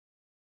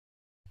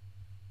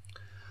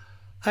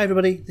Hi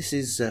everybody, this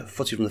is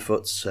Footy from the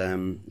Foots.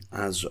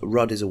 As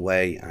Rod is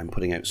away, I'm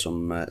putting out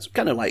some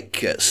kind of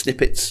like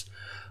snippets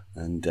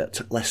and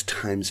less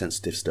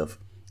time-sensitive stuff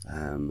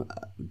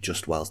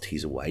just whilst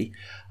he's away.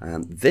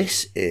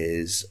 This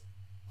is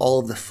all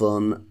of the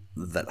fun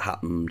that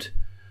happened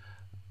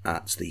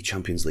at the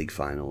Champions League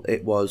final.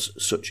 It was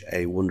such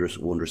a wondrous,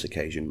 wondrous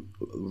occasion.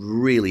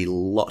 Really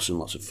lots and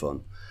lots of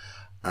fun.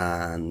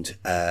 And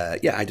I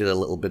did a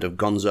little bit of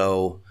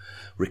gonzo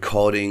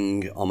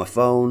recording on my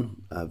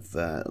phone of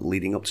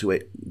leading up to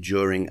it,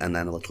 during, and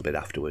then a little bit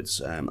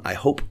afterwards. I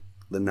hope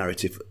the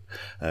narrative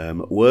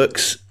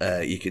works.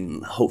 You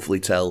can hopefully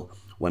tell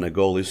when a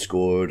goal is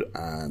scored,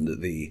 and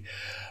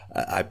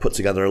I put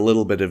together a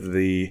little bit of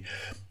the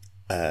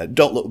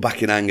Don't Look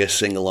Back in Anger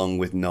sing along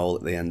with Noel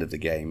at the end of the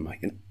game.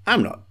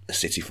 I'm not a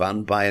City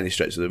fan by any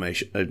stretch of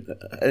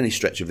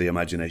the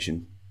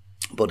imagination.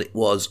 But it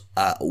was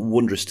a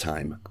wondrous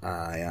time.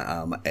 I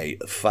am a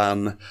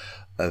fan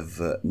of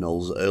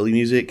Noel's early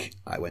music.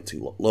 I went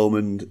to Loch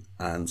Lomond,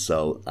 and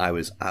so I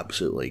was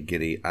absolutely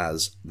giddy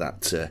as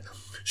that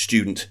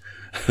student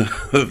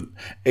of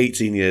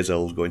 18 years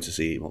old going to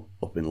see him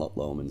up in Loch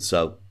Lomond.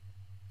 So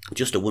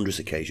just a wondrous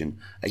occasion.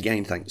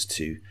 Again, thanks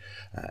to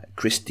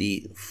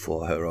Christy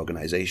for her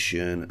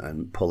organisation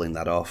and pulling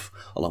that off,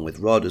 along with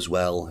Rod as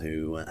well,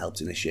 who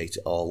helped initiate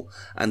it all.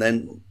 And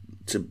then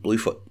to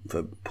Bluefoot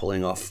for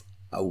pulling off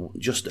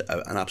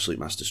an absolute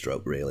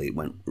masterstroke, really. It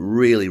went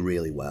really,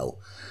 really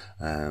well.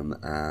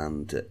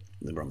 And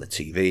they were on the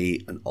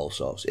TV and all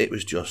sorts. It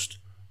was just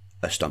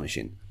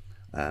astonishing.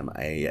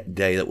 A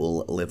day that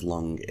will live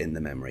long in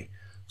the memory.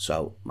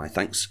 So my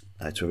thanks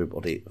to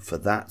everybody for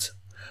that.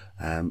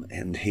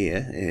 And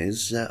here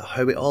is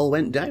how it all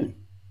went down.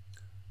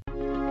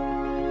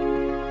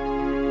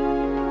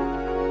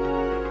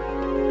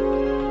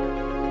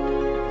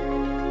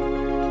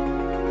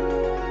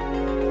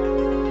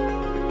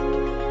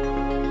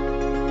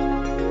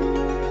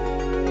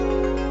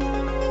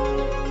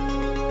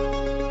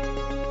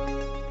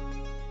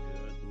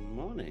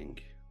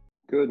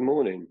 Good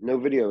morning. No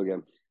video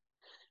again.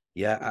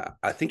 Yeah,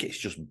 I think it's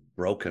just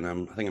broken. I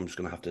think I'm just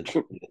going to have to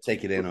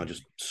take it in or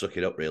just suck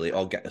it up, really,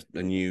 or get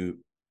a new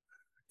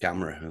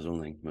camera or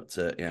something. But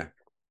yeah,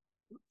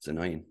 it's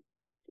annoying.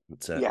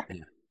 But yeah.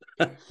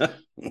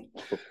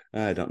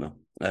 I don't know.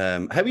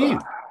 How are you?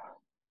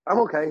 I'm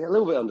okay. A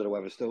little bit under the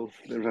weather still.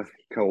 A bit of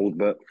a cold,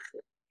 but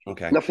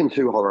okay. Nothing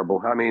too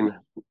horrible. I mean,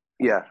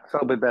 yeah,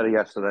 felt a bit better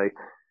yesterday.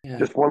 Yeah.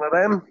 Just one of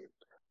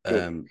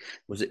them.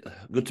 Was it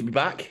good to be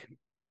back?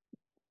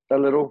 A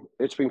little.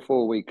 It's been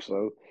 4 weeks,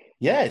 though.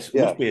 Yeah, it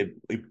must be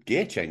a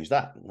gear change.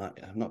 That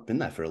I've not been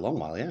there for a long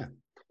while. Yeah.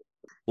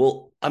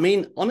 Well, I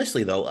mean,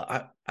 honestly though,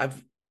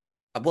 I've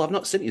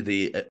not sent you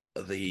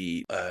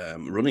the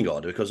running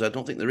order because I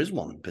don't think there is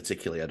one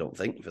particularly. I don't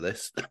think for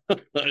this.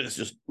 It's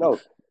just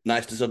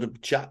nice to sort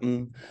of chat,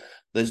 and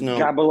there's no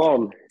gabble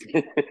on.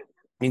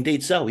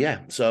 Indeed, so yeah.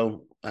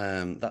 So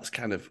that's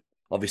kind of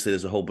obviously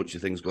there's a whole bunch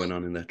of things going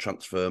on in the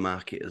transfer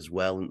market as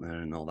well, isn't there,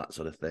 and all that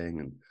sort of thing,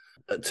 and.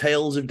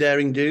 Tales of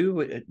daring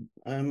do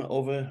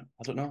over,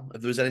 I don't know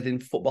if there was anything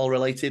football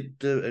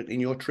related in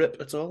your trip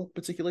at all,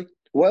 particularly.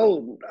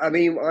 Well, I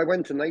mean, I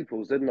went to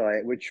Naples, didn't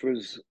I? Which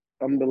was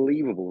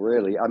unbelievable,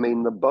 really. I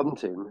mean, the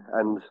bunting,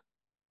 and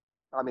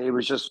I mean, it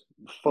was just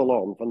full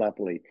on for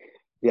Napoli.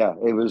 Yeah,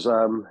 it was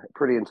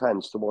pretty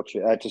intense to watch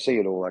it, to see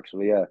it all,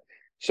 actually. Yeah,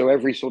 so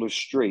every sort of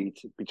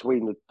street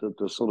between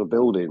the sort of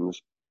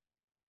buildings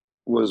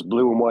was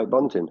blue and white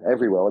bunting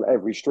everywhere on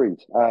every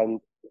street,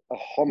 and a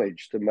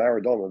homage to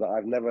Maradona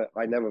that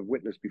I never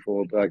witnessed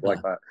before, like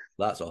that.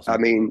 That's awesome. I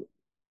mean,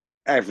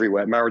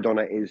 everywhere.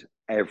 Maradona is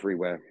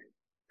everywhere.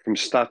 From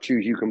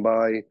statues you can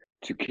buy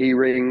to key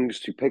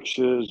rings to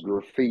pictures,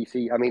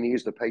 graffiti. I mean, he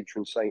is the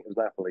patron saint of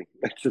Napoli.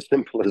 It's as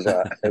simple as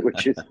that,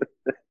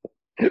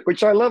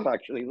 which I love,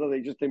 actually, that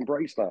they just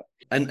embrace that.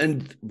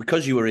 And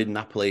because you were in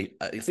Napoli,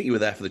 I think you were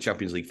there for the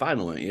Champions League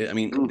final, weren't you? I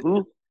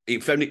mean,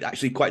 it found it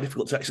actually quite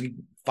difficult to actually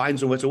find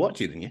somewhere to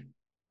watch it, didn't you?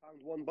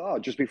 One bar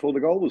just before the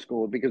goal was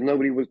scored because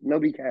nobody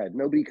cared.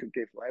 Nobody could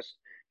give less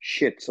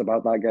shits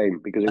about that game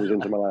because it was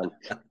Inter Milan.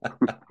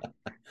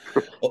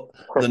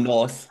 The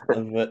north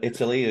of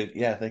Italy,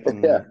 yeah, they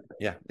can.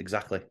 Yeah,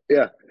 exactly.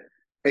 Yeah,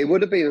 it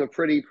would have been a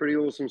pretty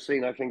awesome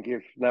scene, I think,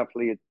 if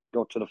Napoli had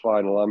got to the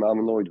final. I'm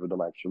annoyed with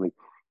them, actually.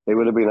 It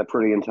would have been a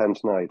pretty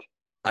intense night.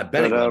 I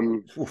bet it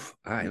would.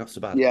 Aye, not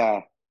so bad. Yeah,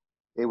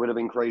 it would have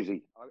been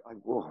crazy.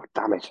 Oh,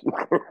 damn it!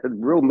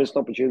 Real missed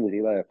opportunity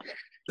there.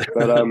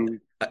 But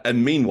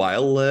and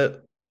meanwhile,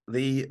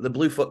 the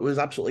Bluefoot was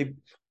absolutely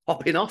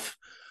popping off.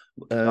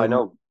 I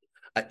know.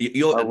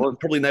 You're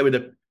probably now in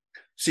a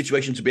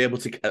situation to be able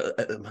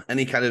to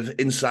any kind of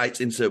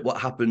insights into what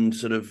happened,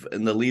 sort of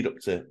in the lead up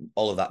to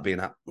all of that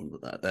being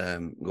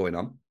going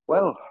on.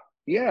 Well,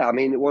 yeah. I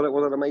mean, what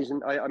an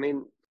amazing. I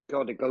mean,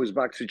 God, it goes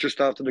back to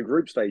just after the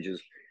group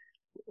stages.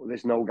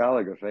 This Noel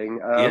Gallagher thing.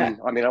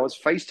 I mean, I was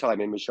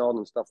FaceTiming with Sean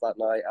and stuff that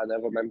night, and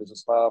other members of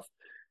staff.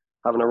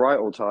 Having a right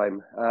old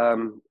time. I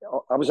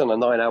was on a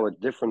 9-hour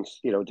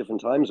difference,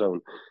 different time zone.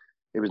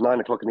 It was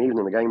 9 o'clock in the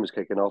evening. The game was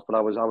kicking off, but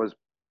I was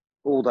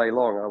all day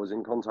long. I was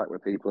in contact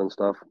with people and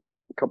stuff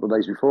a couple of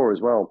days before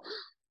as well.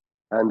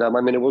 And I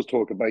mean, it was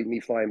talk about me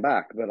flying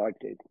back, but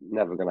it's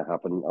never going to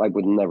happen. I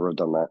would never have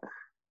done that.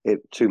 It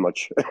too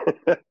much,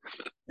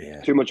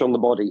 Yeah, too much on the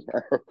body.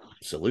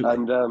 absolutely.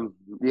 And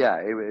yeah,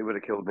 it would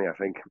have killed me, I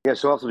think. Yeah,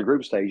 so after the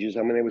group stages,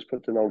 I mean, it was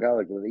put to Noel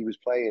Gallagher that he was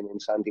playing in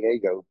San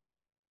Diego.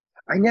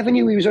 I never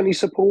knew he was only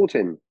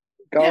supporting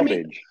Yeah,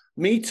 Garbage.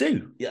 me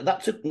too. Yeah,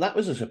 that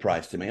was a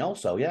surprise to me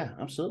also. Yeah,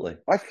 absolutely.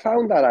 I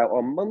found that out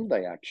on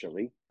Monday,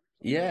 actually.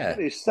 Looked at Yeah,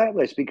 his set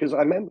list because I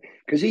remember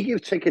because he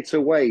gave tickets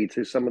away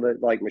to some of the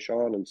like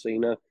Michon and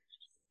Cena,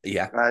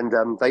 yeah.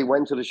 and they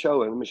went to the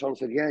show and Michon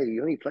said, "Yeah, he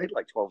only played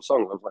like 12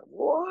 songs." I was like,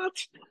 "What?"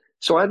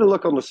 So I had to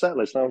look on the set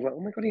list and I was like, "Oh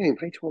my god, he only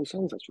played 12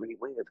 songs. That's really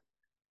weird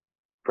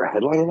for a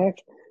headliner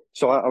act."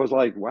 So I was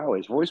like, "Wow,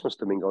 his voice must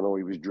have been gone, or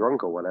he was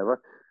drunk, or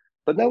whatever."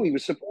 But no, he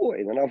was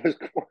supporting, and I was.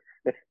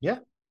 Yeah.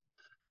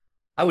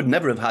 I would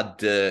never have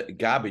had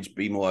Garbage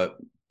be more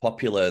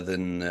popular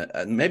than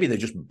maybe they're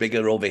just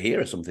bigger over here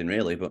or something,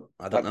 really. But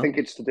I I don't know. think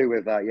it's to do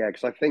with that, yeah,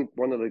 because I think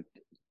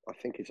I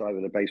think it's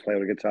either the bass player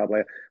or the guitar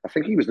player. I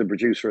think he was the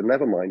producer of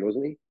Nevermind,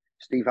 wasn't he?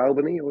 Steve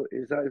Albany, or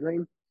is that his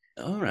name?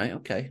 All right,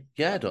 okay,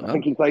 yeah, I don't I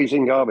think know. he plays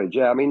in Garbage.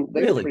 Yeah, I mean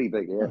they were Really? pretty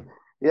big. Yeah, Oh,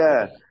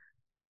 yeah. okay.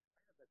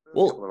 First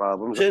couple Well, of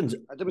albums. turns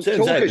There was turns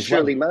talk out of as well.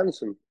 Shirley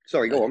Manson.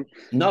 Sorry, Uh, go on.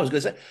 no, I was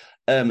going to say.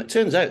 It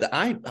turns out that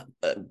I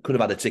could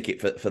have had a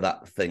ticket for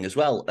that thing as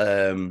well.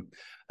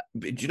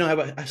 Do you know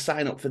how I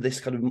sign up for this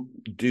kind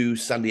of do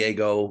San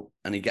Diego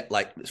and you get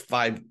like it's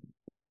 $5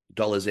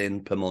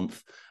 in per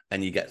month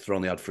and you get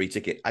thrown the odd free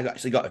ticket. I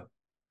actually got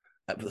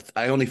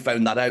I only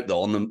found that out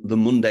though on the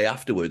Monday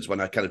afterwards when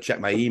I kind of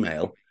checked my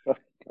email.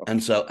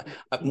 And so,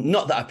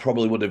 not that I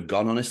probably would have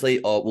gone, honestly,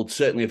 or would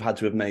certainly have had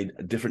to have made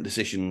different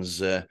decisions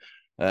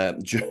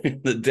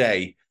during the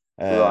day.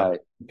 Uh,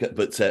 Right.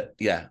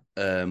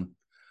 yeah,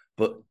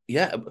 but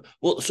yeah,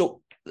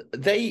 well,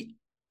 they,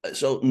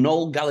 so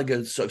Noel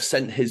Gallagher sort of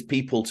sent his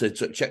people to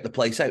check the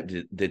place out,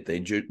 did they,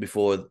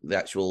 before the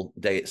actual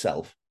day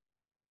itself?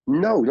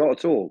 No, not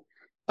at all.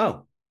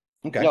 Oh,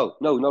 okay, No,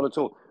 no, not at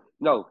all.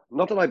 No,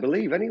 not that I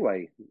believe.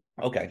 Anyway,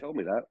 nobody okay, told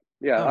me that.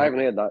 Yeah, all I right, haven't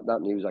heard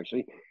that news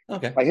actually.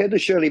 okay. I heard that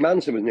Shirley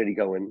Manson was nearly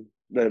going.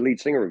 The lead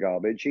singer of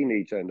Garbage, she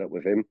nearly turned up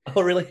with him.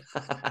 Oh, really?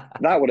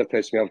 That would have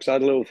pissed me off because I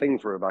had a little thing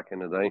for her back in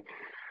the day.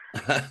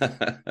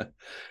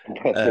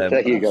 But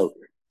there you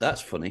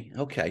that's go. funny.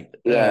 Okay.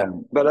 Yeah,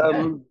 but Yeah.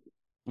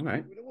 All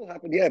right. it all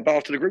happened. Yeah, but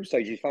after the group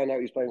stage, he found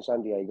out he's playing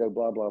San Diego.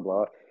 Blah blah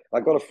blah. I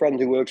got a friend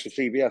who works for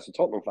CBS, a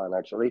Tottenham fan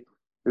actually,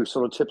 who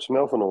sort of tips me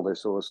off on all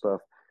this sort of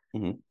stuff.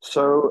 Mm-hmm.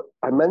 So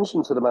I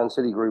mentioned to the Man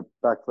City group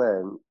back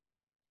then,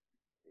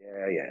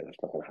 yeah, that's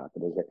not going to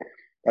happen, is it?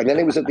 And then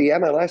it was at the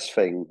MLS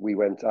thing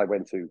I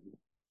went to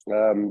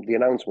the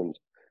announcement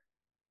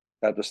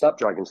at the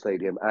Snapdragon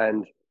Stadium,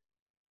 and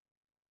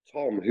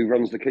Tom, who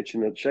runs the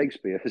kitchen at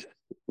Shakespeare's,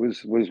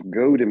 was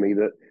goading me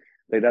that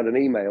they'd had an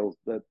email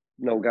that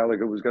Noel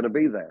Gallagher was going to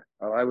be there,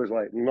 and I was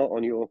like, not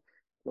on your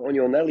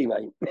Nelly,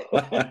 mate.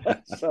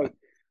 So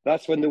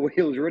that's when the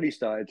wheels really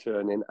started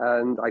turning,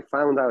 and I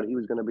found out he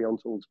was going to be on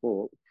Talk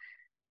Sport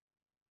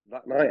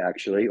that night,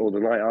 actually, or the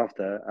night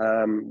after,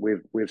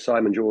 with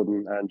Simon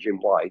Jordan and Jim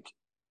White.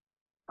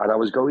 And I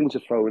was going to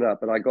phone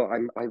up, and I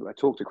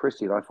talked to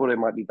Christy, and I thought it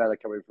might be better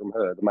coming from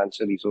her, the Man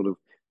City sort of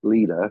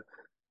leader.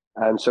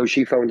 And so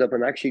she phoned up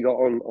and actually got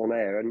on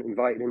air and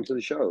invited him to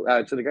the show,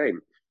 to the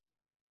game.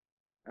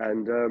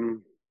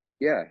 And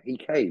yeah, he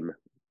came.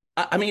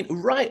 I mean,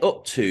 right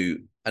up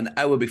to an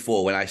hour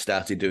before when I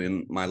started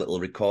doing my little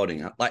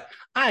recording, like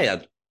I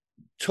had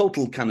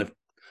total kind of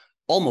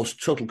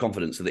almost total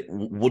confidence that it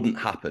wouldn't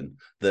happen.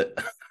 That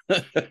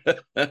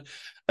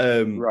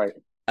um, Right.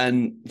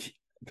 and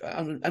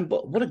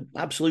but what an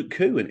absolute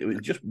coup! And it was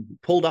just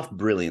pulled off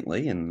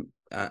brilliantly, and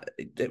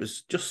it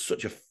was just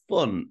such a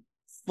fun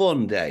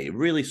day.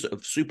 Really, sort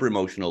of super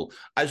emotional.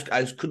 I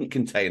just couldn't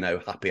contain how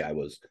happy I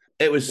was.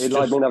 It was I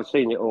just mean, I've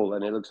seen it all,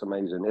 and it looks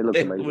amazing. It looks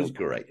it was amazing.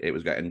 great. It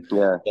was great, and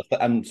Yeah.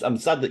 I'm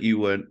sad that you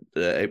weren't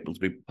able to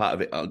be part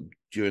of it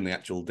during the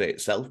actual day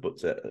itself. But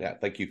yeah,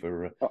 thank you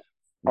for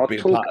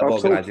being part of I'll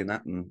talk. organising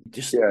that, and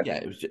just Yeah.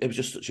 yeah, it was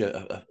just such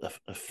a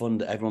fun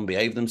that everyone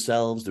behaved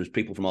themselves. There was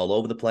people from all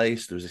over the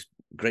place. There was this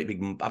great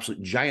big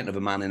absolute giant of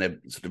a man in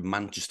a sort of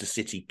Manchester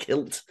City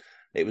kilt.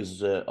 It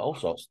was all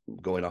sorts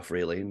going off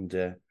really,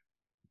 and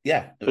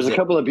yeah, it There's was a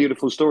couple of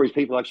beautiful stories.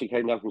 People actually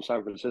came down from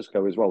San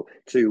Francisco as well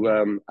to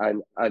yeah.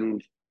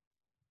 and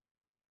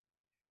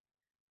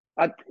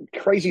had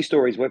crazy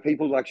stories where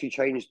people actually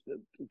changed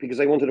because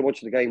they wanted to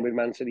watch the game with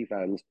Man City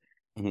fans.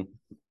 Mm-hmm.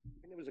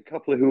 There was a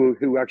couple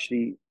who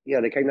actually, yeah,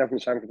 they came down from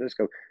San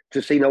Francisco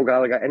to see Noel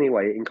Gallagher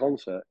anyway in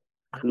concert.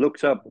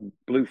 Looked up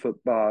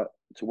Bluefoot Bar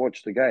to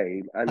watch the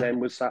game, and then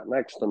was sat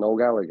next to Noel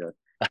Gallagher.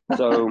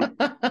 So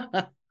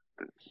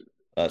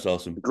That's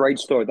awesome. great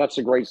story. That's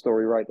a great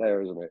story right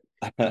there, isn't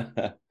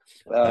it?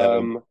 um,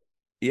 Um,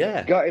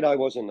 yeah, Gutted I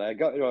wasn't there.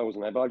 Gutted I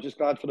wasn't there, but I'm just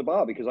glad for the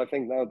bar because I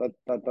think now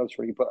that's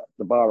really put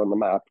the bar on the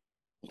map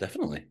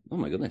definitely. Oh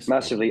my goodness.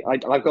 massively.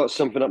 I've got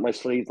something up my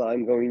sleeve that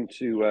I'm going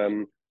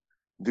to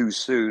do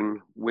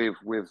soon with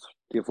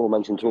the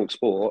aforementioned Talk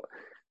Sport,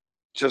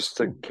 just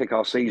to kick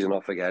our season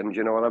off again. Do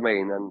you know what I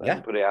mean? And Yeah,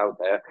 put it out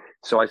there.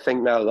 So I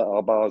think now that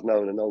our bar's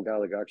known and Noel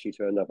Gallagher actually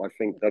turned up, I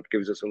think that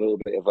gives us a little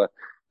bit of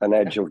an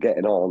edge yeah. of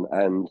getting on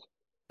and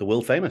The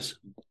world famous.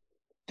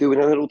 doing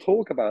a little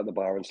talk about the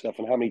bar and stuff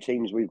and how many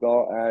teams we've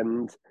got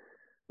and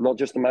not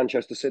just the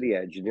Manchester City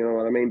edge. You know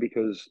what I mean?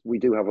 Because we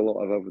do have a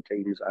lot of other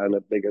teams and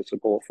a bigger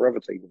support for other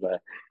teams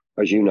there,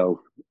 as you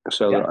know.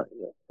 So Yeah,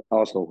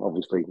 Arsenal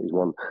obviously is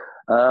one.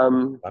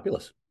 Um,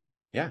 fabulous.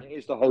 Yeah. it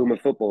is the home of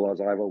football, as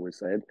I've always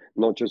said,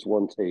 not just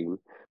one team.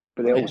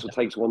 But it Oh yeah. also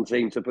takes one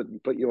team to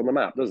put you on the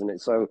map, doesn't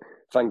it? So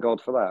thank God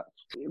for that.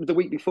 It was the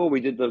week before we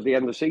did the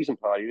end of season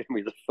party, didn't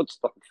we? The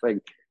footstock thing.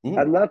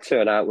 Mm. And that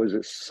turnout was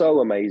so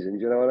amazing.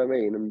 Do you know what I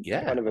mean? And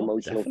Yeah. kind of Oh,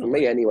 emotional for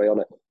me definitely. anyway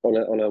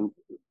on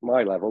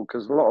my level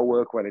because a lot of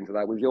work went into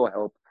that with your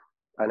help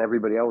and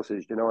everybody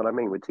else's. Do you know what I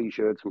mean? With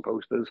t-shirts and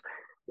posters,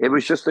 it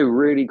was just a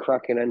really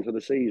cracking end to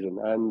the season.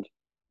 And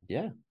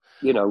Yeah.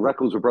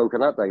 records were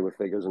broken that day with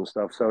figures and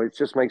stuff. So it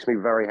just makes me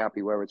very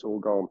happy where it's all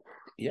gone.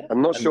 Yeah.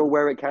 I'm not sure And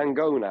where it can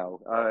go now.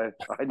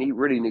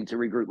 Really need to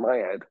regroup my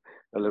head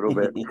a little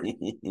bit.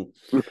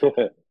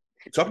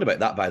 talking about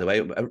that, by the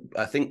way,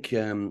 I think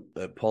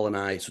Paul and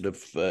I sort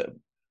of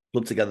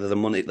plugged together the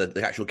money,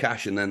 the actual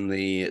cash, and then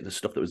the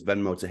stuff that was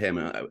Venmo to him.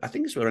 And I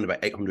think it's around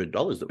about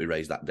 $800 that we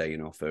raised that day.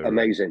 For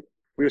Amazing.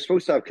 We were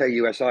supposed to have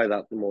KUSI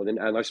that morning,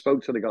 and I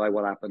spoke to the guy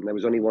what happened. There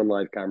was only one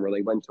live camera.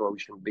 They went to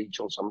Ocean Beach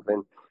or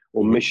something,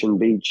 or Mhm. Mission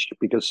Beach,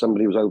 because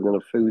somebody was opening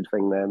a food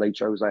thing there, and they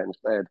chose that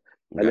instead.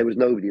 And Okay. there was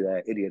nobody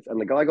there, idiots. And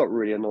the guy got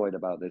really annoyed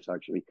about this,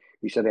 actually.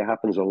 He said it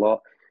happens a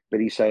lot, but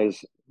he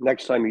says,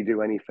 next time you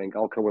do anything,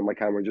 I'll come with my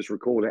camera and just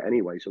record it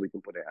anyway so we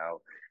can put it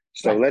out.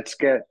 So Right. let's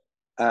get,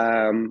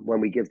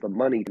 when we give the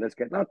money, let's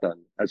get that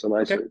done as a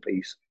nice Okay. little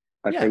piece.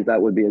 I Yeah. think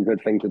that would be a good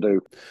thing to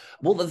do.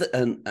 Well,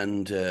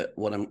 and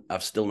what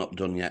I've still not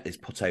done yet is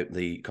put out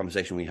the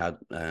conversation we had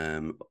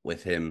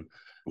with him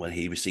when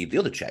he received the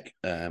other check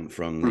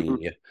from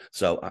the.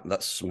 So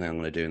that's something I'm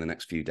going to do in the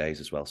next few days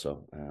as well.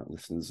 So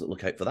listeners,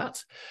 look out for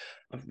that.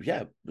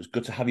 Yeah, it was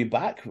good to have you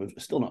back. We've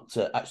still not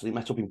actually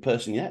met up in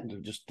person yet,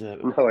 just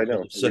No, I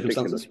know.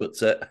 circumstances.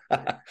 Ridiculous.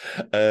 But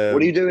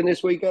What are you doing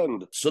this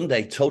weekend?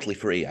 Sunday, totally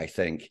free, I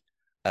think.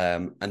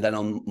 And then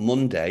on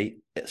Monday,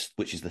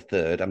 which is the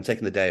 3rd, I'm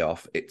taking the day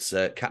off. It's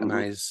Kat and Hmm.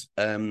 I's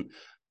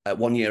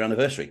 1 year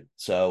anniversary.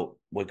 So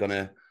we're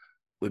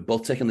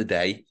both taking the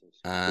day. Is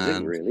it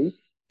And really?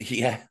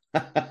 yeah.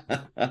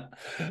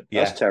 That's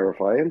Yeah.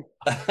 terrifying.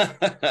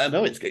 I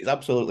know it's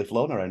absolutely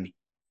flown around.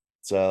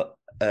 So,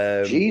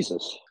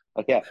 Jesus.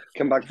 Yeah,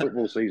 come back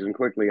football season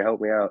quickly.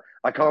 Help me out.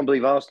 I can't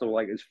believe Arsenal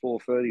like it's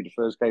 4:30 the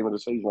first game of the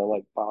season. I'm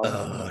like, wow.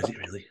 oh, is it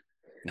really?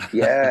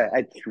 Yeah,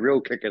 it's real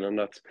kicking the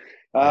nuts.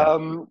 Yeah.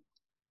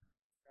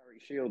 Gary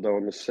Shield though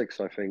on the 6th,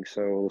 I think,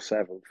 so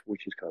 7th,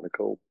 which is kind of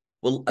cool.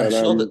 Well, I But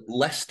saw that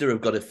Leicester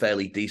have got a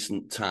fairly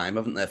decent time,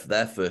 haven't they, for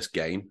their first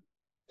game?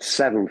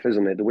 7th,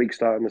 isn't it? The week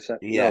starting the 7th.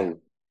 Yeah. No,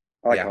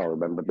 I Yeah. can't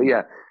remember. But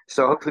yeah,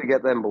 so hopefully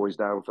get them boys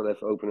down for their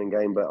opening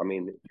game. But I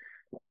mean,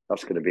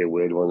 that's going to be a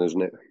weird one,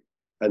 isn't it?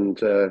 And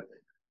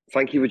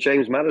thank you for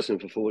James Madison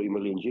for 40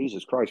 million.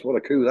 Jesus Christ, what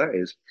a coup that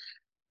is.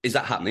 Is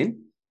that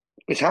happening?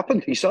 It's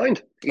happened. He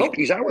signed. Oh,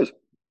 He's ours.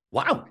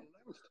 wow.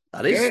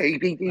 That Yeah, is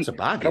that's a come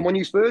bargain. on,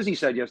 you Spurs. He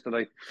said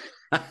yesterday.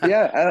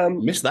 Yeah,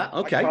 Missed that. I,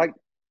 Okay. I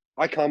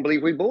I can't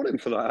believe we bought him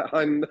for that.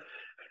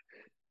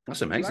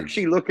 That's If you amazing.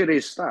 actually look at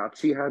his stats,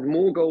 he had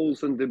more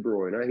goals than De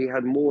Bruyne. He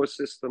had more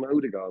assists than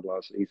Odegaard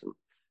last season.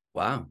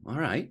 Wow. All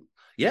right.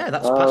 Yeah,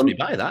 that's passed me Um,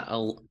 by that.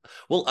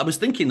 Well, I was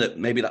thinking that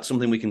maybe that's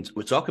something we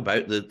talk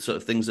about, the sort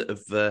of things that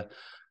have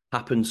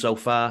happened so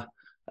far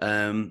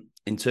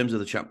in terms of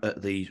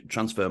the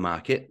transfer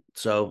market.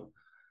 So,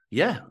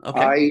 yeah,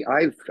 okay.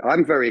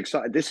 I'm very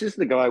excited. This is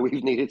the guy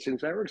we've needed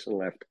since Ericsson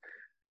left.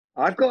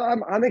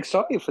 I'm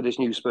excited for this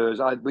new Spurs.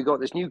 We got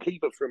this new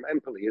keeper from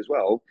Empoli as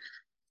well.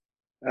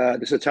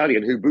 This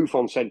Italian who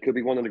Buffon said could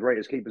be one of the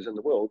greatest keepers in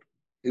the world.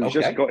 Who's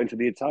just Okay. got into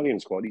the Italian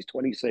squad. He's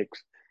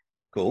 26.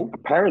 Cool.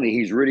 Apparently,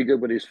 he's really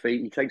good with his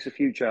feet. He takes a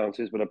few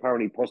chances, but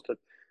apparently, what's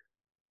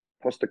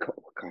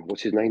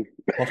his name?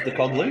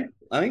 Postacoglu,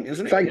 I think,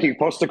 isn't it? Thank you,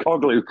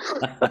 Postacoglu.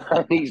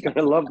 Apparently, he's going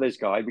to love this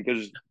guy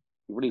because he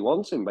really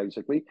wants him,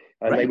 basically.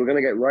 And they Right. were going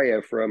to get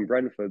Raya from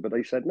Brentford, but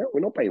they said, no,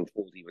 we're not paying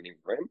 40 million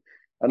for him.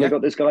 And they Yeah.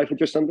 got this guy for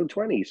just under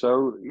 20.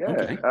 So, yeah,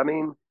 Okay. I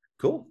mean,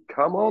 Cool.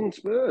 come on,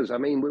 Spurs. I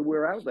mean,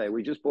 we're out there.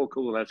 We just bought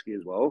Kulinetsky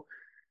as well.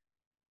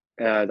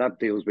 That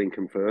deal's been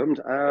confirmed.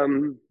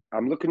 I'm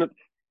looking at.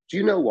 Do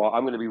you know what?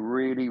 I'm going to be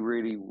really,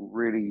 really,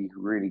 really,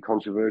 really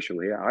controversial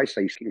here. I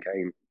say Skin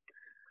Kane,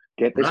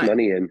 get this Right.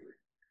 money in.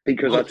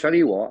 Because I Well, tell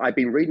you what, I've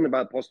been reading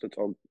about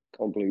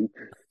Postecoglou.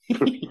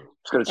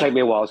 It's going to take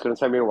me a while. It's going to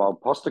take me a while.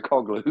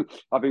 Postecoglou.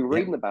 I've been yeah.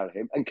 reading about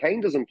him, and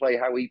Kane doesn't play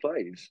how he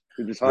plays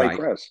with his high Right.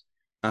 press.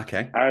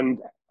 Okay. And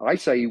I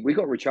say we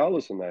got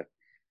Richarlison there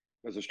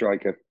as a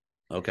striker,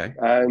 Okay.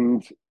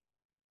 and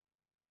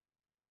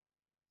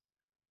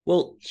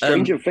Well,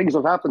 stranger things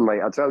have happened,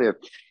 mate. I tell you,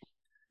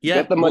 yeah.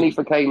 get the money Well,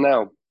 for Kane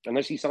now,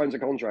 unless he signs a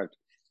contract.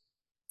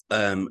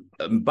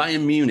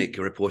 Bayern Munich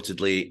are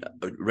reportedly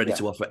ready Yeah,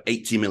 to offer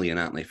 80 million,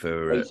 aren't they, 80.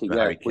 for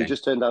Yeah, Harry we Kane?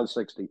 just turned down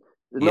 60.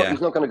 Yeah,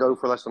 He's not going to go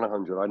for less than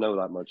 100. I know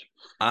that much.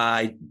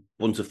 I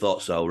wouldn't have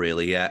thought so,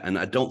 really. Yeah, and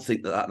I don't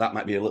think that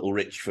might be a little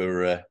rich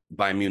for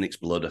Bayern Munich's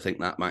blood. I think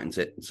that mightn't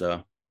it.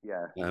 So,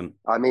 Yeah. um,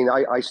 I mean,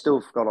 I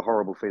still got a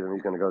horrible feeling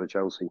he's going to go to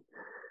Chelsea.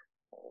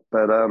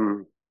 But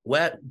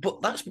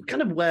but that's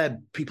kind of where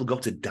people go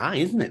to die,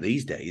 isn't it?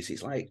 These days,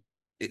 it's like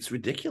it's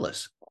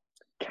ridiculous.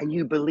 can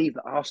you believe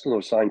that Arsenal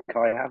have signed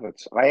Kai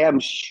Havertz? I am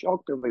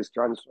shocked at this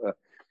transfer.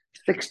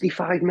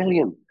 65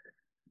 million.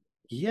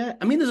 Yeah,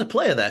 I mean, there's a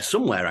player there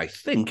somewhere, I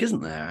think,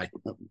 isn't there?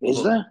 Is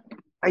But there?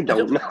 I I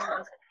don't don't.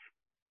 know.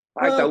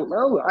 I don't Well,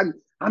 know.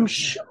 I'm yeah,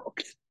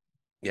 shocked.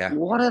 yeah.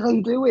 What are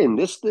they doing?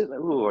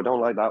 Oh, I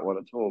don't like that one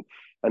at all.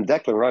 And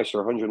Declan Rice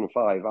for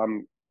 105.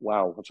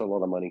 Wow, that's a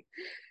lot of money.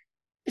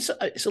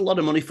 It's a lot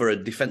of money for a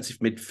defensive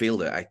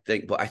midfielder, I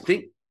think. But I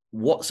think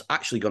what's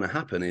actually going to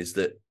happen is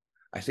that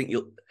I think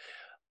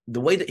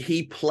the way that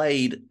he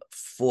played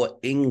for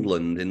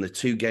England in the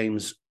two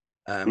games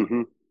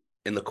Hmm.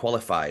 in the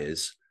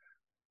qualifiers,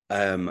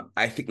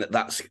 I think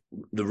that's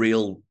the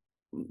real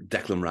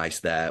Declan Rice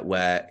there,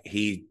 where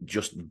he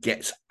just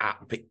gets at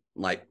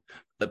like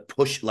the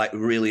push, like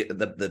really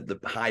the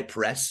high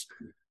press,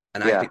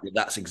 and I Yeah, think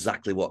that's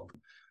exactly what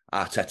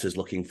Arteta's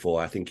looking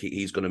for. I think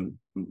he's going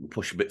to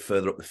push a bit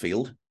further up the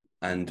field,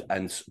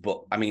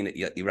 but I mean,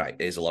 you're right.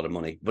 It is a lot of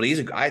money, but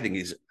I think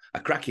he's a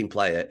cracking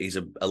player. He's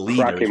a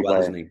leader as cracking well,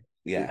 player. isn't he?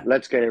 Yeah,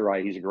 Let's get it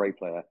right. He's a great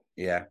player.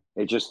 yeah.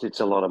 It's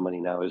a lot of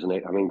money now, isn't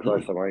it? I mean,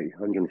 Christ, Mm, I'm right,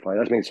 105.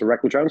 That means it's a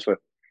record transfer,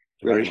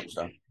 very really. much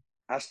so.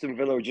 Aston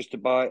Villa are just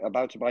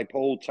about to buy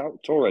Paul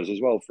Torres as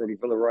well from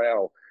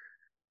Villarreal.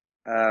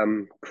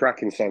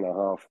 Cracking centre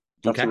half.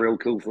 That's a Okay. real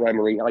cool for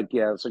Emery.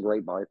 Yeah, it's a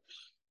great buy.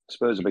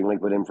 Spurs have been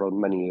linked with him for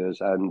many years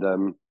and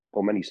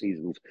or many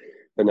seasons.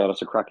 But no,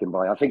 that's a cracking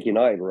buy. I think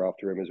United were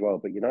after him as well,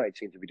 but United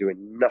seem to be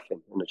doing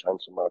nothing in the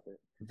transfer market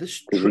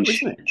This is because true, these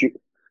isn't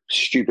it?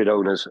 stupid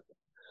owners.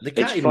 They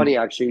It's can't funny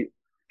even. actually.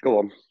 Go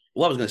on.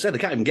 Well, I was going to say they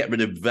can't even get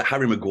rid of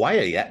Harry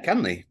Maguire yet,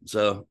 can they?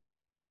 So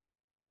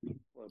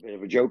A bit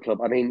of a joke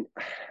club. I mean,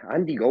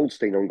 Andy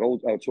Goldstein on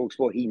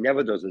Talksport, he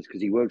never does this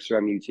because he works for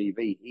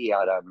MUTV. He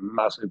had a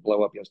massive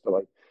blow up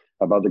yesterday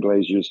about the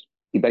Glazers.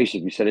 He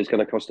basically said it's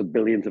going to cost $1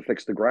 billion to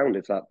fix the ground.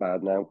 It's that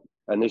bad now,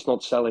 and it's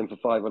not selling for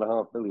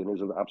 $5.5 billion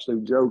is an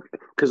absolute joke.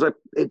 Because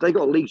they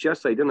got leaks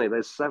yesterday, didn't they?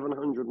 There's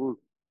 £730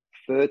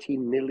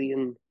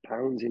 million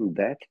in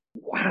debt.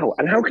 Wow!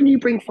 And how can you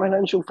bring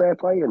financial fair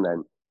play in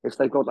then if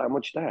they've got that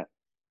much debt?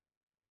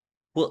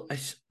 well,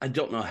 I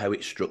don't know how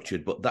it's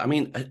structured, but I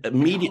mean, God,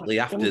 immediately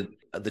after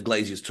the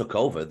Glazers took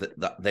over,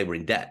 that they were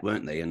in debt,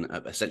 weren't they? And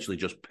essentially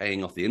just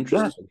paying off the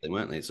interest yeah. or something,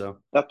 weren't they? So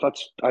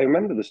That's I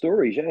remember the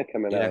stories, yeah,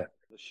 coming yeah, out.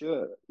 The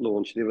shirt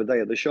launch the other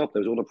day at the shop.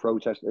 There was all the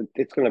protests.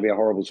 It's going to be a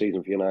horrible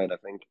season for United. I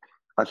think.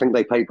 I think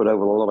they papered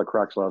over a lot of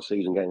cracks last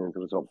season, getting into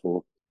the top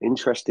four.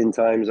 Interesting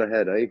times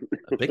ahead, eh?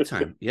 a big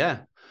time. Yeah,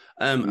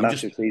 I'm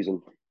just Massive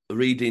season.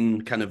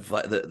 reading kind of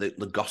like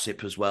the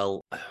gossip as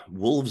well.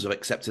 Wolves have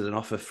accepted an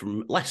offer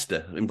from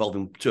Leicester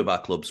involving two of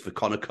our clubs for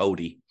Connor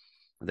Cody.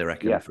 They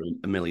reckon Yeah, for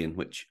 $1 million,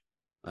 which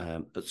yeah,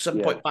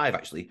 7.5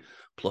 actually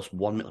plus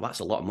 1 million. That's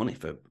a lot of money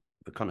for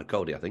Connor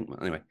Cody, I think.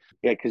 But anyway,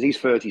 yeah, because he's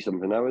 30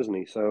 something now, isn't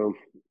he? So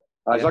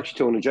I was yeah. actually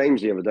talking to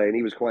James the other day, and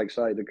he was quite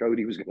excited that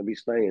Cody was going to be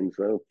staying.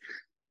 So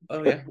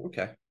Oh yeah.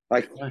 Okay.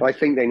 I Right. I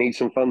think they need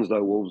some funds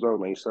though, Wolves,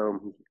 don't they?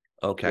 So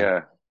Okay.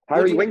 yeah, What do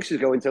Harry you? Winks is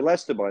going to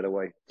Leicester, by the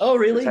way, Oh for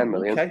really? 10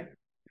 million. Okay.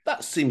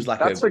 That seems like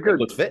That's a a good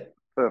good fit.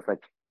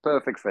 Perfect.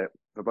 Perfect fit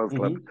for both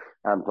club Hmm.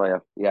 and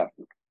player. Yeah,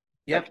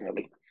 Yeah.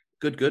 definitely.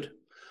 Good. Good.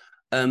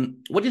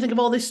 What do you think of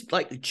all this?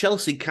 Like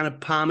Chelsea kind of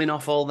palming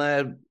off all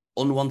their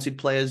unwanted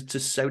players to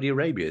Saudi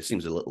Arabia. It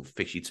seems a little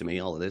fishy to me.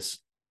 All of this,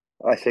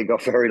 I think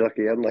got very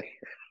lucky, haven't they?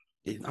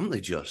 haven't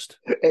they? Just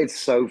It's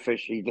so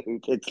fishy,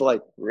 dude. It's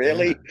like, yeah.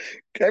 really?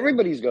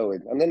 Everybody's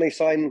going. And then they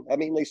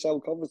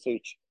sell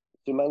Kovacic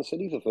to Man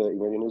City for 30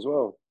 million as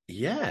well.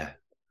 Yeah.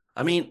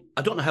 I mean,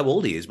 I don't know how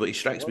old he is, but he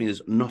strikes me What?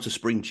 as not a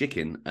spring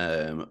chicken,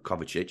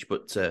 Kovacic,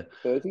 but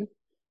 30?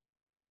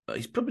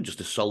 he's probably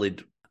just a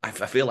solid. I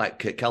feel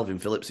like Calvin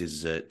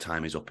Phillips's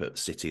time is up at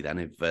City then,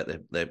 if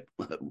they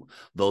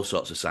those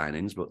sorts of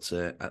signings, but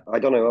I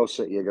don't know how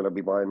City are going to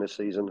be buying this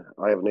season.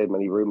 I haven't heard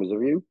many rumours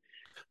of you.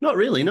 not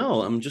really,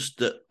 no. I'm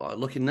just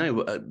looking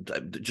now.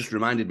 Just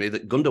reminded me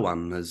that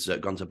Gundogan has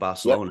gone to Yep.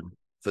 Barcelona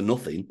for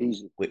nothing,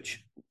 He's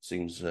which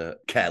seems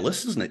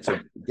careless, doesn't it?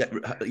 To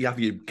you have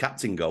your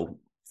captain go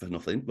for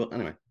nothing. But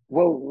anyway,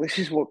 Well, this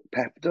is what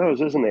Pep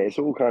does, isn't it? It's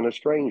all kind of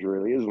strange,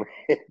 really, isn't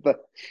it? But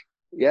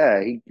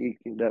yeah,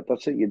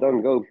 that's it. You're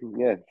done. Go.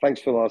 Yeah.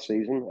 Thanks for last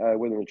season,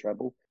 winning the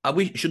treble.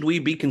 should we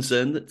be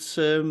concerned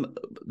that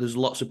there's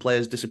lots of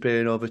players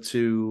disappearing over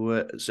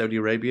to Saudi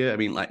Arabia? I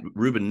mean, like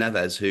Ruben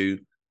Neves, who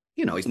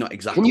he's not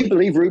Can you exactly.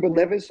 believe Ruben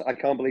Neves? I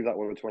can't believe that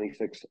one at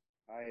 26.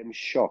 I am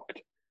shocked.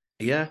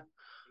 Yeah,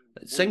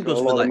 same Walked for a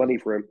goes for lot of like money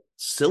for him.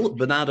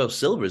 Bernardo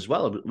Silva as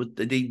well.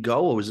 Did he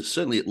go, or was it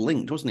certainly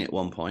linked? Wasn't he at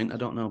one point? I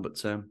don't know, but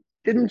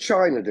Didn't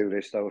China do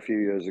this though a few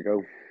years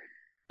ago?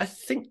 I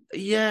think,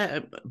 yeah,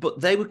 but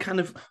they were kind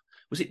of,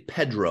 was it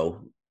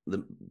Pedro,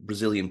 the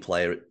Brazilian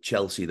player at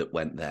Chelsea that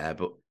went there?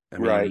 But I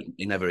mean, Right.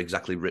 he never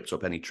exactly ripped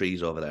up any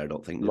trees over there, I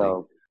don't think, did he?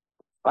 No,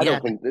 I Yeah,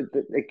 don't think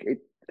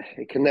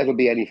it can never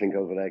be anything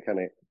over there, can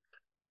it?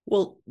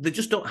 well, they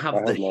just don't I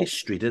have the hope not.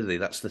 history, do they?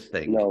 That's the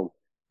thing. No.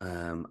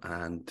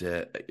 And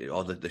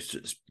or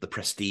the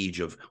prestige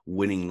of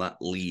winning that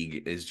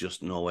league is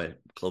just nowhere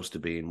close to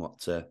being what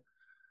they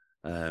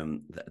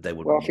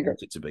would Well, want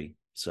it to be.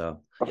 So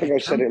I yeah, think it I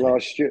said can it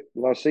do.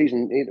 last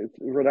season.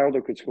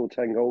 Ronaldo could score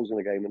 10 goals in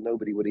a game, and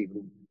nobody would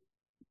even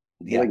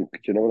Yeah, blink. Do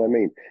you know what I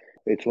mean?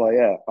 It's like,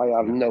 yeah, I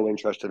have yeah. no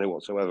interest in it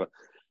whatsoever,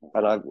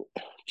 and I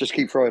just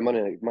keep throwing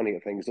money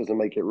at things doesn't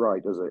make it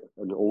right, does it?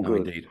 And all No,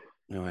 good. indeed.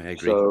 No, I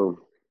agree. So,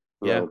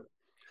 Yeah. no,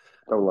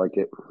 don't like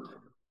it.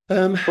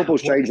 Um,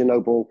 Football's what, changing,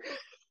 no ball.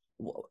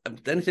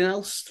 anything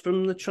else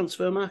from the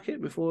transfer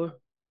market before?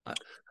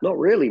 Not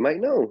really,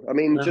 mate. No, I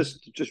mean No.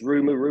 just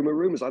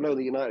rumors. I know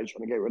the United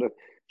trying to get rid of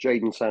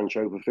Jadon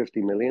Sancho for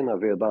 50 million.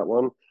 I've heard that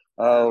one.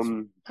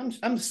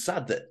 I'm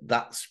sad that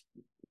that's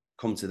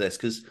come to this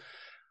because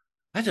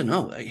I don't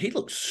know. He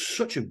looks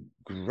such a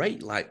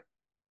great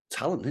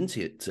talent, isn't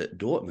he, at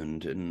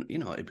Dortmund? And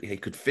he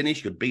could finish,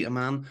 he could beat a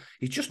man.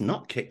 He's just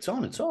not kicked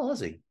on at all, has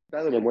he?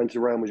 Bellingham went to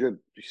Real Madrid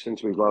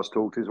since we've last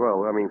talked as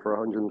well. I mean, for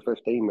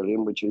 115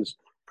 million, which is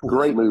Oof.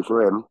 great move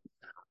for him.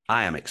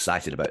 I am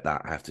excited about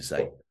that, I have to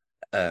say.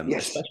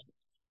 Yes,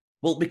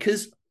 Especially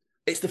because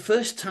it's the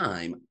first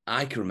time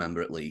I can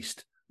remember, at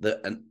least, that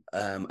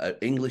an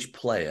English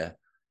player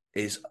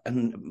is,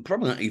 and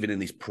probably not even in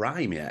his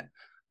prime yet,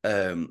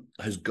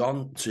 has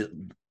gone to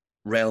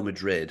Real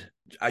Madrid.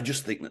 I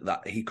just think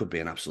that he could be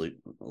an absolute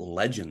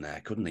legend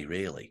there, couldn't he?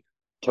 Really?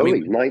 I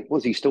totally. mean,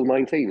 Was he still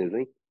 19? Is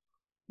he?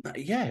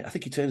 yeah, I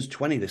think he turns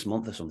 20 this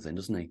month or something,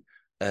 doesn't he?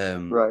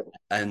 Right.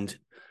 And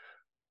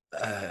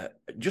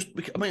just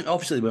because, I mean,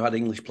 obviously we've had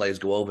English players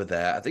go over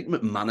there. I think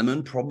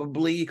McManaman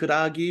probably you could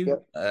argue,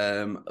 Yep.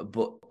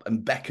 but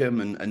and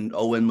Beckham and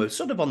Owen were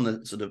sort of on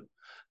the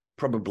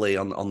probably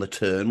on the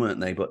turn,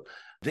 weren't they? But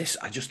this,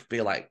 I just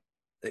feel like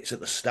it's at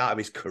the start of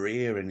his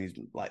career, and he's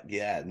like,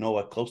 yeah,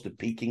 nowhere close to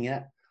peaking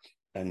yet.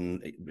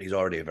 And he's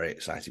already a very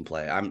exciting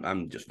player.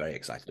 I'm just very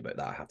excited about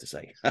that, I have to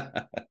say.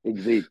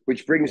 Indeed.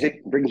 Which brings Yeah.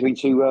 brings me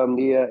to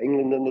the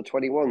England and the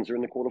 21s are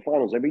in the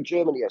quarterfinals. They beat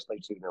Germany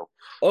yesterday 2-0.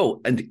 Oh,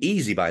 and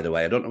easy, by the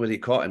way. I don't know whether you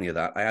caught any of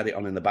that. I had it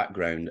on in the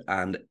background,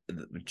 and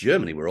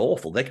Germany were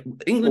awful.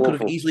 England could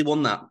have Awful. easily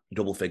won that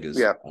double figures.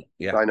 Yeah.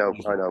 Yeah, I know. I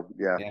easy. know.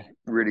 Yeah. Yeah,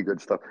 Really good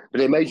stuff.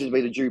 But it amazes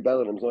me that Jude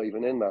Bellingham's not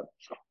even in that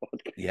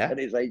squad yeah, at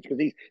his age because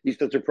he's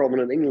such a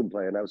prominent England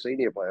player now,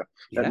 senior player at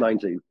yeah.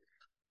 19.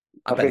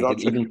 I I bet think he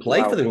didn't that's a even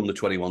play for wow. the under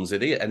 21s,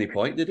 did he? At any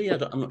point, did he?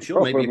 I'm not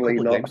sure. Maybe a Probably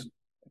couple of not.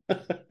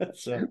 games.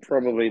 So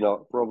Probably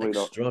not. Probably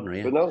not. extraordinary.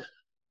 Yeah. But no,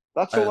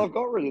 that's all Um, I've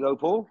got really, though,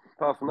 Paul.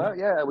 Apart from yeah. that,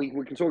 yeah, we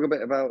can talk a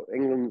bit about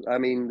England. I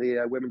mean,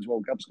 the Women's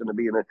World Cup's going to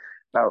be in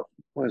about,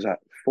 what is that,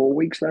 4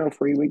 weeks now,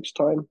 3 weeks'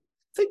 time?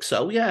 I think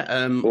so.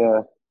 Yeah.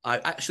 Yeah, I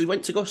actually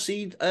went to go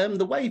see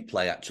the Wave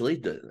play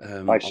actually I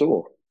on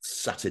saw.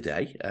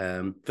 Saturday.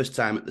 First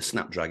time at the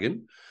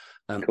Snapdragon.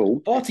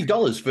 Cool.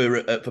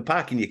 $40 for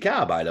parking your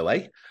car, by the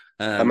way.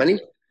 How many?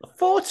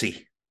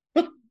 40.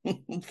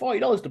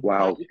 $40 to park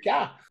Wow. your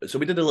car. So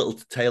we did a little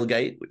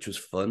tailgate, which was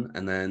fun,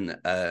 and then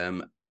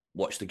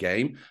watched the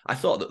game. I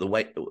thought that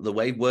the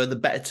Wave were the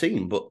better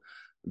team, but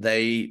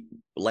they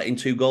let in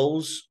 2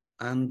 goals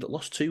and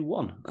lost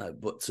 2-1.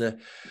 But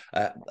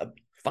a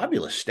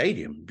fabulous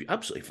stadium,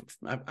 absolutely.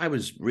 I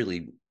was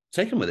really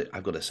taken with it.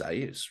 I've got to say,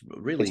 it's It's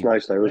really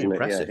nice, though, very isn't it?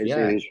 Yeah, impressive. it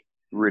Yeah, is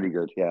really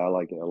good. Yeah, I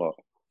like it a lot.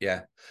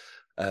 yeah.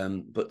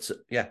 But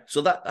yeah,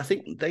 so that I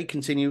think they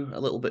continue a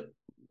little bit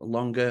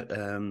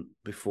longer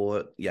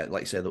before, yeah,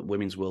 like you say, the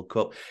Women's World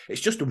Cup. It's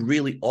just a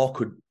really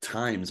awkward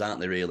times, aren't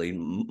they? Really,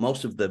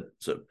 most of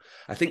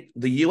I think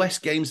the US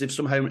games they've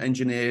somehow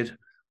engineered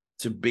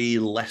to be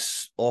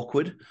less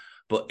awkward,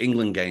 but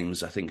England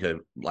games I think are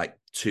like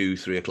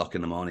 2-3 o'clock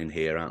in the morning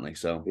here, aren't they?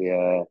 So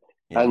Yeah.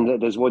 yeah, And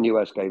there's one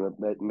US game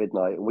at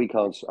midnight, and we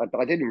can't.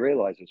 I didn't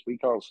realize this. We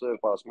can't serve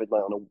past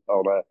midnight on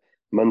a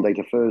Monday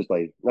to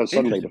Thursday, no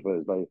Sunday to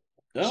interesting. Thursday.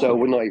 Oh, So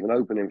we're okay. not even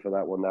opening for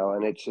that one now,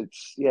 and it's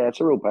yeah, it's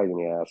a real pain in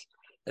the ass.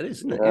 It is,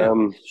 isn't it? Yeah,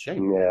 it's a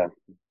shame. Yeah,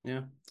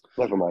 Yeah.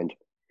 never mind.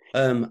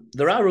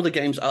 There are other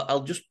games.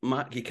 I'll just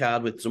mark your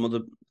card with some other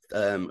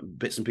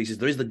bits and pieces.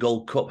 There is the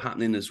Gold Cup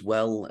happening as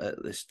well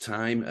at this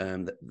time.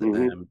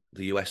 Hmm.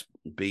 The US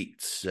beat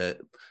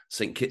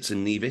St Kitts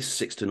and Nevis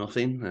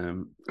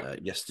 6-0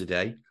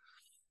 yesterday.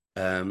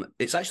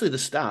 It's actually the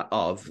start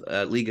of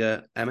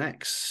Liga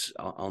MX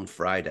on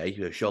Friday.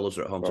 Sholos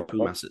are at home to Right.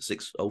 Pumas at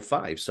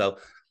 6:05. So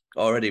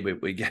already we're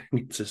getting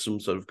into some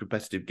sort of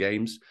competitive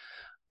games.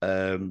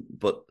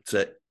 But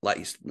like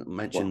you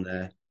mentioned Well,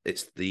 there,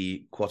 it's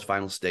the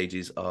quarterfinal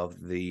stages of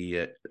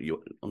the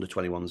under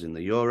 21s in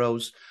the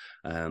Euros.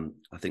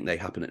 I think they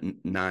happen at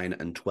 9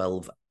 and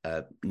 12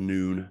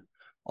 noon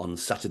on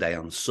Saturday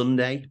and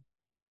Sunday.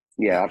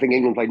 yeah, I think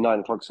England played 9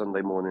 o'clock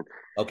Sunday morning.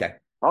 Okay,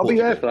 I'll be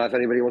there Portugal. for that if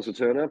anybody wants to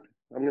turn up.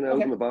 I'm going to Okay.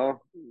 open the bar. All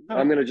I'm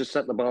right. going to just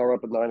set the bar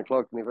up at 9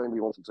 o'clock, and if anybody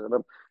wants to turn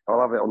up,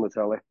 I'll have it on the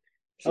telly. Oh,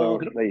 So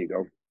good. there you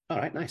go. All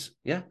right, nice.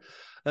 Yeah.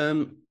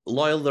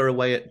 Loyal, they're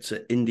away at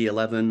Indy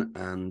 11,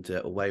 and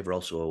away, we're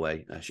also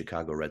away,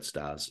 Chicago Red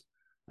Stars.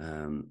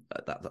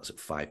 That's at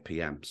 5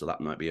 p.m. So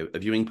that might be a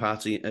viewing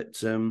party at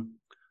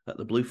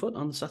the Bluefoot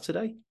on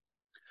Saturday.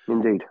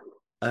 Indeed.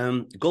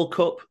 Gold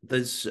Cup,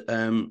 there's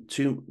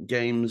 2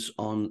 games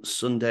on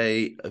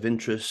Sunday of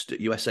interest.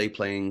 USA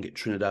playing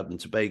Trinidad and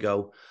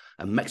Tobago,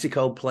 and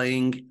Mexico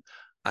playing,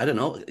 I don't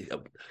know,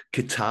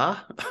 Qatar.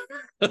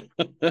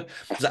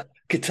 Is that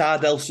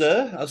Qatar del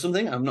Sur or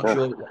something? I'm not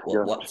sure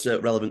what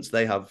relevance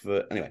they have.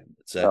 Anyway,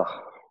 it's,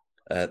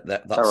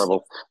 that's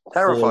terrible. 4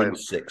 Terrifying. and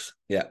 6.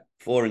 Yeah,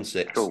 4 and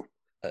 6 Cool.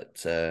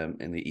 at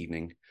in the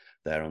evening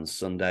there on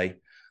Sunday.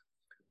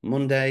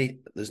 Monday,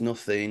 there's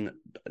nothing.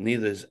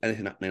 Neither is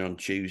anything happening on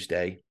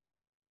Tuesday.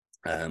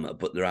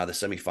 But there are the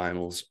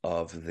semi-finals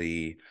of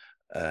the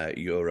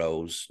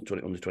Euros,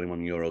 under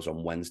 21 Euros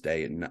on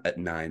Wednesday at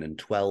 9 and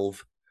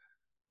 12.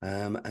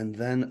 And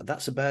then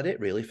that's about it,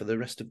 really, for the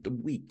rest of the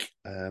week.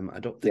 I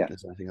don't think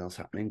there's anything else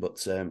happening,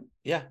 but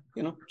yeah,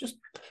 just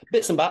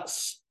bits and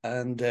bats.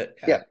 And there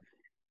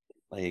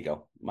you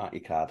go. Mark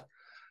your card.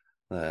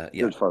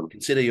 Good fun.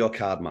 Consider your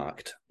card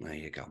marked. There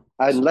you go.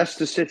 And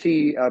Leicester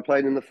City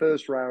playing in the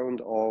first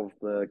round of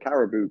the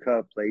Carabao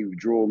Cup. They've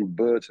drawn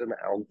Burton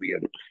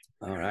Albion.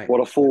 All right.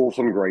 What a fall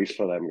from grace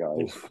for them,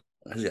 guys. Oof.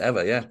 Has it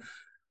ever? Yeah.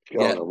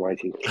 God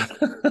almighty.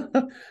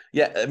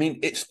 Yeah, I mean,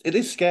 it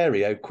is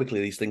scary how quickly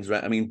these things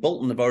are. I mean,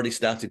 Bolton have already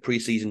started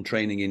pre-season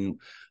training in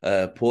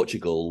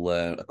Portugal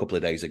a couple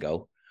of days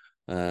ago.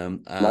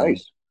 And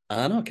Nice.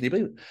 I know, can you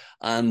believe it?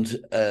 And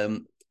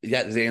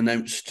they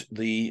announced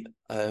the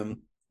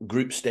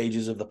group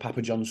stages of the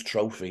Papa John's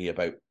Trophy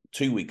about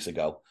 2 weeks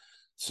ago.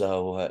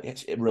 So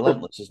it's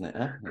relentless, isn't it?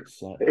 Huh?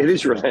 It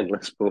is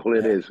relentless, Paul.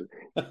 It is.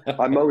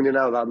 I'm moaning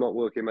out that I'm not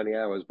working many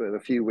hours, but in a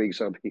few weeks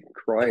I'll be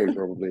crying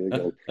probably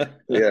again.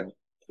 Yeah,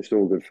 it's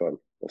all good fun.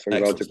 As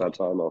long as I took that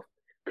time off.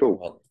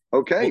 Cool.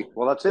 Okay.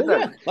 Well, that's it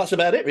then. Yeah, that's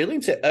about it, really,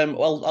 isn't it?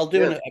 Well, I'll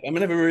do it. I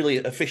never really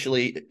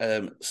officially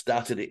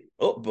started it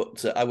up,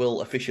 but I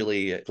will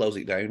officially close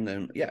it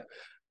down.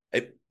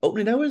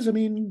 Opening hours. I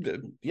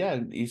mean,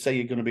 you say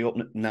you're going to be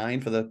open at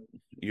 9 for the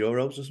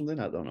Euros or something.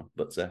 I don't know,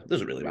 but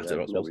doesn't really matter.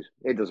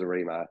 It doesn't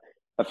really matter.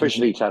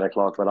 Officially 10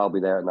 o'clock, but I'll be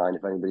there at 9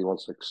 if anybody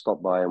wants to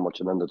stop by and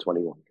watch an under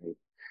 21 game.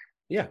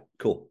 Yeah,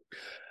 cool.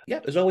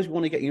 Yeah, as always, we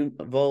want to get you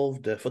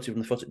involved.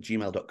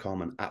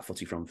 footyfromthefoot@gmail.com and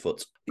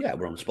 @footyfromfoot. Yeah,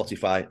 we're on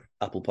Spotify,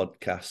 Apple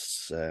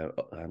Podcasts,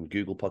 and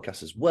Google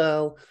Podcasts as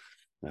well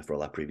for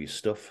all our previous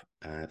stuff.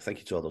 Thank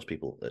you to all those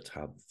people that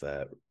have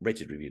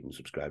rated, reviewed, and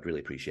subscribed.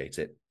 Really appreciate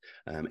it.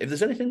 If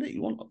there's anything that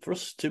you want for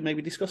us to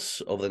maybe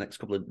discuss over the next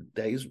couple of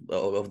days,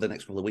 or over the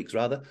next couple of weeks,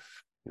 rather,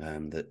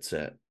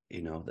 that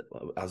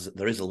as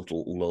there is a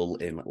little lull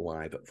in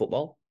live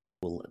football,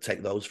 we'll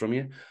take those from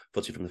you.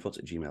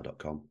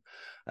 footyfromthefoot@gmail.com.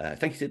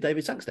 Thank you to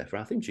David Sankster for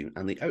our theme tune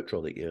and the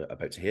outro that you're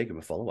about to hear. Give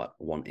a follow at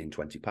 1 in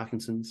 20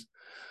 Parkinson's.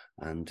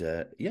 And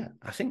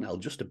I think that'll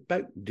just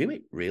about do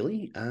it,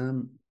 really.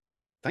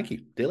 Thank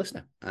you, dear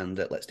listener. And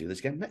let's do this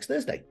again next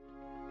Thursday.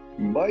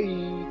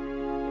 Bye.